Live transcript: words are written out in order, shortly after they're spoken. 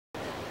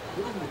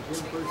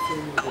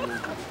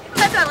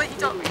That's what you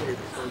told me.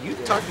 You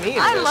talked me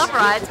into I this. love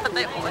rides, but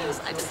I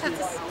just have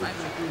to.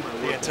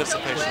 The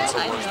anticipation is the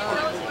worst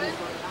part.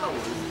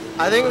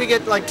 I think we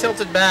get like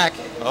tilted back.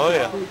 Oh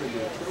yeah.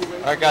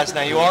 Alright guys,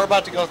 now you are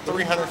about to go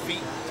 300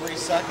 feet in 3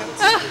 seconds.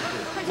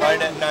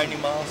 Right at 90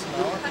 miles an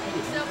hour.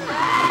 You're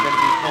going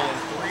to be pulling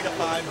 3 to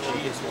 5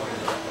 G's.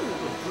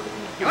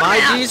 My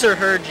G's or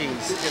her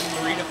G's? Get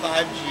 3 to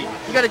 5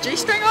 G's. You got a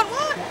G-string on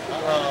what?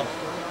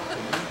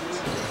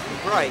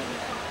 Right.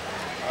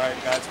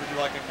 Alright guys, would you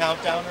like a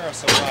countdown or a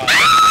surprise?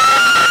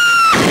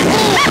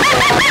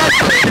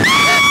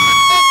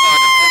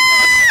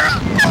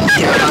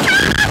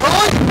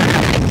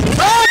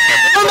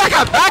 Oh, back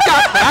up! Back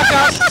up! Back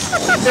up!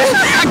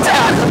 Back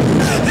down!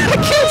 I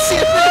can't see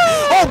it.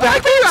 Oh, back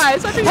up!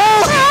 Guys, I think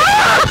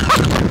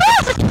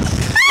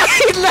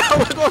No,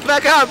 we're going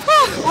back up.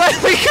 Let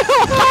me go.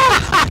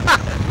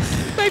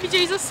 Baby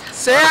Jesus.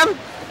 Sam,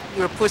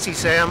 you're a pussy,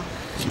 Sam.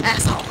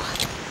 Asshole.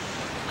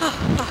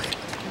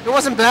 It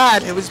wasn't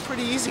bad. It was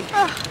pretty easy.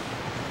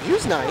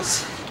 View's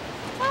nice.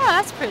 Oh,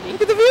 that's pretty.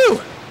 Look at the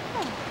view.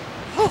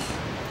 Oh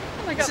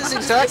my God. This is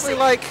exactly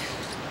like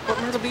what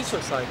Myrtle Beach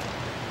looks like.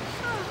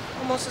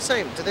 Almost the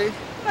same. Do they?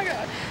 Oh my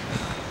God.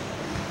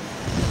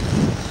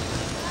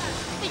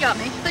 You got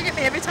me. They get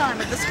me every time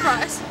with the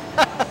surprise.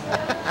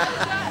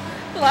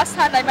 The last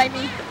time they made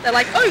me, they're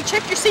like, oh,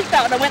 check your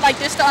seatbelt. And I went like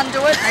this to undo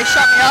it. And they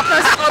shut me up. And I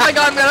was like, oh my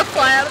God, I'm going to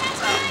fly out of the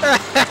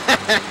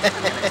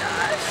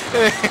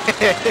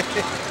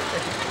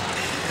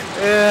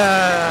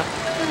Yeah.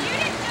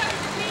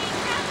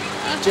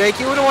 Jake,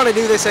 you wouldn't want to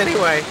do this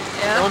anyway.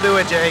 Yeah. Don't do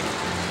it, Jake.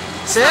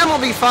 Sam will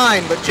be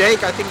fine, but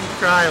Jake, I think you'd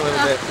cry a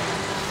little bit.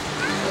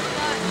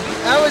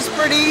 That was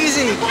pretty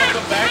easy. The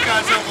bad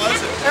guys, that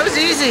wasn't. That was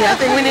easy. I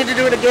think we need to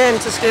do it again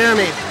to scare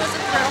me.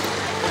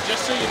 Well,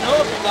 just so you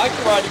know, if you'd like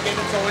to ride again,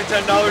 it's only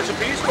 $10 a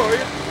piece for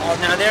you. Oh,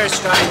 now there's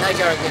trying. They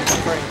go again for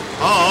free.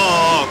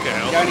 Oh, okay.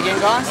 Going again,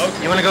 guys?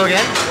 You want to go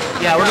again?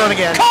 Yeah, we're going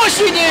again. Of course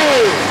you do!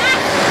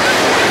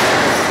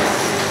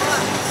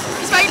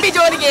 He's making me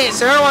do it again.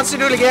 Sarah wants to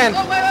do it again.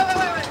 Oh, wait.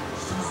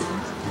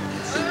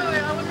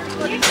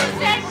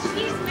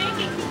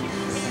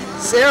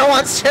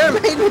 Sarah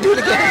made me do it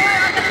again.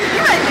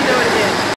 You made me do it again.